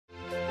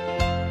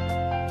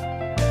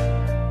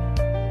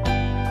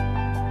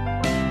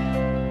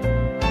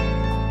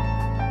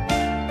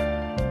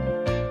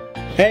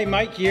Hey,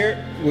 Mike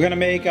here. We're gonna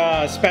make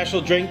a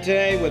special drink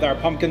today with our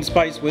pumpkin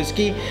spice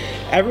whiskey.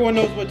 Everyone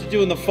knows what to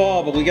do in the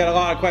fall, but we got a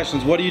lot of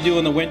questions. What do you do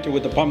in the winter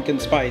with the pumpkin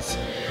spice?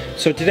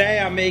 So today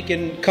I'm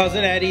making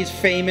Cousin Eddie's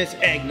famous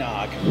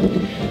eggnog.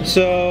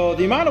 So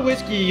the amount of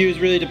whiskey you use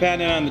really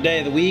depends on the day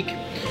of the week.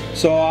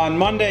 So on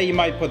Monday you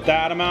might put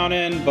that amount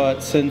in,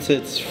 but since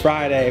it's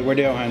Friday, we're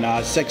doing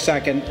 6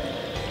 second,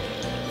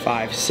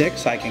 5,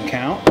 6, I can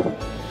count.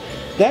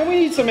 Then we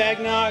need some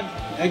eggnog.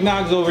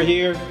 Eggnog's over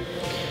here.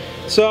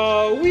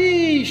 So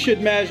we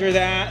should measure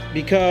that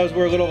because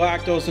we're a little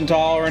lactose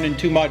intolerant and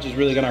too much is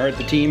really gonna hurt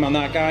the team on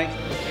that guy.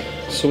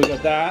 So we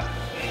got that.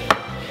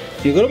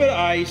 A little bit of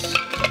ice.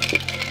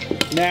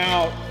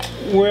 Now,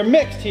 we're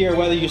mixed here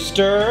whether you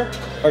stir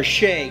or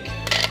shake.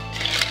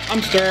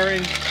 I'm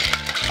stirring.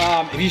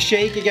 If you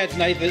shake, it gets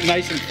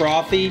nice and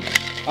frothy.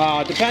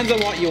 Depends on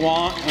what you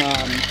want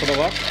for the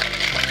look.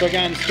 So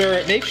again, stir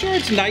it. Make sure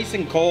it's nice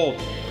and cold.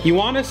 You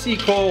want to see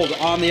cold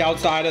on the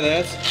outside of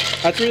this.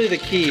 That's really the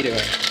key to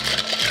it.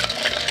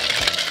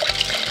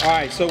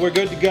 Alright, so we're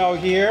good to go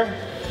here.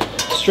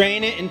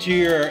 Strain it into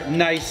your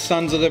nice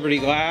Sons of Liberty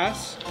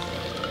glass.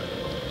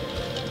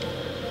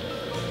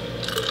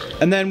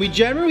 And then we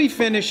generally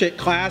finish it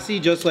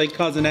classy, just like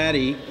Cousin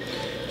Eddie.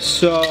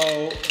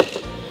 So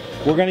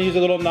we're gonna use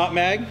a little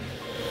nutmeg.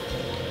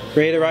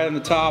 Grate it right on the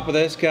top of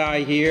this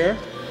guy here.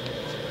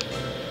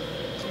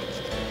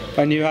 If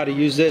I knew how to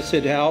use this,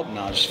 it'd help.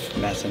 No, just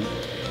messing.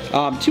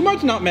 Too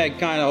much nutmeg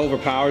kind of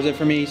overpowers it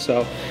for me,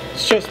 so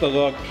it's just the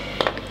look.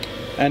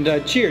 And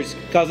cheers,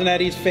 Cousin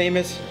Eddie's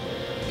famous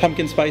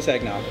pumpkin spice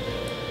eggnog.